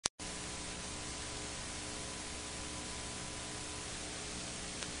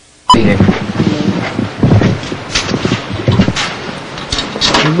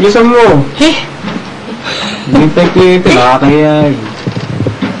Bilisan mo. Eh? Hintay-klite, nakakayag.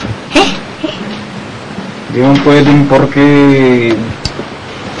 Di mo pwedeng porke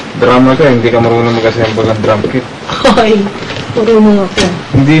drummer ka, hindi ka marunong mag-assemble ng drum kit. Hoy, marunong ako.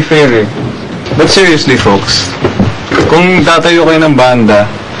 Hindi fair eh. But seriously folks, kung tatayo kayo ng banda,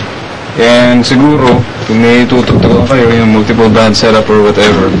 and siguro, kung may tutugtugan kayo, yung multiple band setup or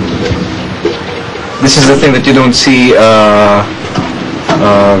whatever, this is the thing that you don't see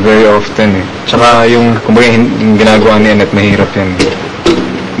very often eh. Tsaka yung, kumbaga yung ginagawa ni Annette, mahirap yan.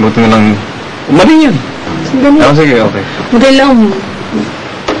 Buti na lang, mali yan. Oh, sige, okay. Madali lang.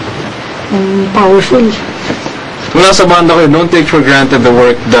 Powerful. Kung nasa banda kayo, don't take for granted the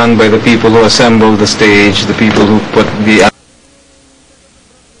work done by the people who assemble the stage, the people who put the...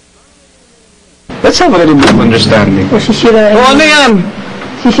 Let's have a little bit of understanding. O sisirain. Oh, ano yan?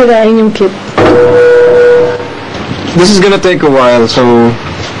 Sisirain yung kit. This is gonna take a while, so...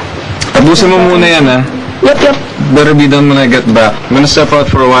 Tapusin mo muna yan, ha? Yep. Better be done when I get back. I'm gonna step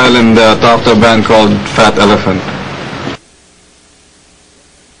out for a while and talk to a band called Fat Elephant.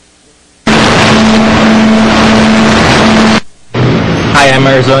 Hi, I'm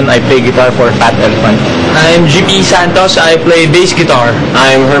Arizon. I play guitar for Fat Elephant. I'm GP Santos. I play bass guitar.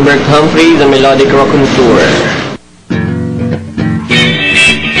 I'm Herbert Humphrey, the melodic raconteur.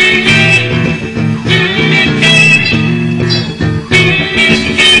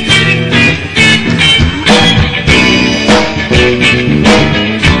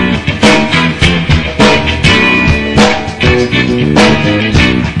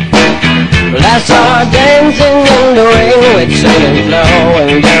 I saw her dancing in the rain with sand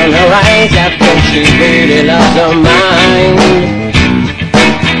flowing down her eyes. I think she really loves her mind.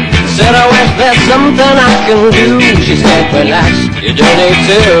 Said, I wish there's something I can do. She said, relax, you don't need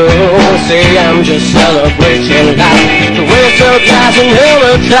to. See, I'm just celebrating life. The whistle glass and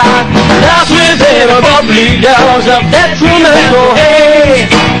her talk. Lost within a bubbly dose of detrimental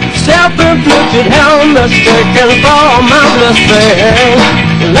haze. Self-inflicted hell mistaken for a marvelous thing.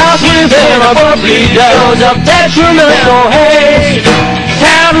 Lost within a bubbly dose of detrimental haze.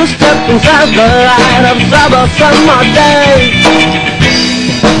 Haven't stepped inside the light of summer days.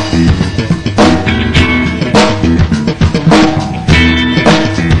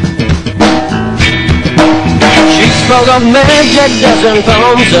 She spoke of magic, dozen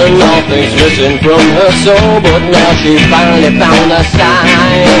poems, and all things written from her soul. But now she finally found a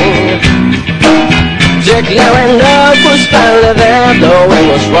sign. Declaring love was finally there, though it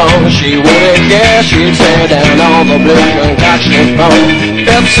was wrong. She wouldn't care, she'd tear down all the blue concoctions from.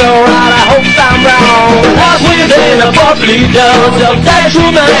 Felt so right, I hope I'm wrong. Lost within a bubbly dose of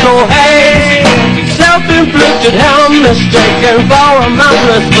detrimental haze. Self-inflicted harm mistaken for a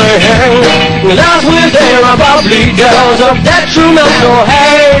marvelous thing. Lost within a bubbly dose of detrimental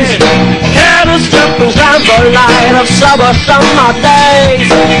haze. Catastrophic inside the light of summer days.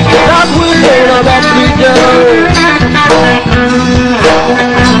 Lost within a bubbly dose.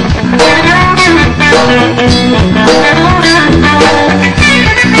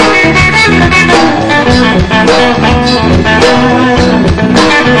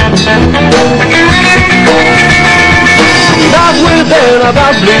 Lost within a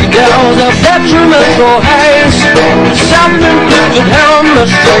bubbly dose of detrimental haze. Self-inflicted harm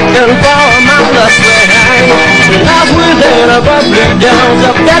mistaken for a marvelous thing. Lost within a bubbly dose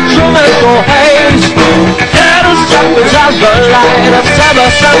of detrimental haze. Catastrophic inside the light of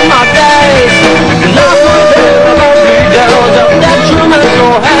summer days. Lost within a bubbly dose of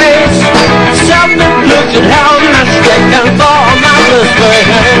detrimental haze. Self-inflicted harm mistaken for a marvelous thing.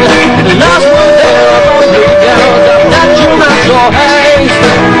 Lost within a bubbly dose of detrimental haze.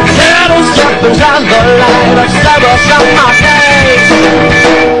 Catastrophic inside the light of summer days.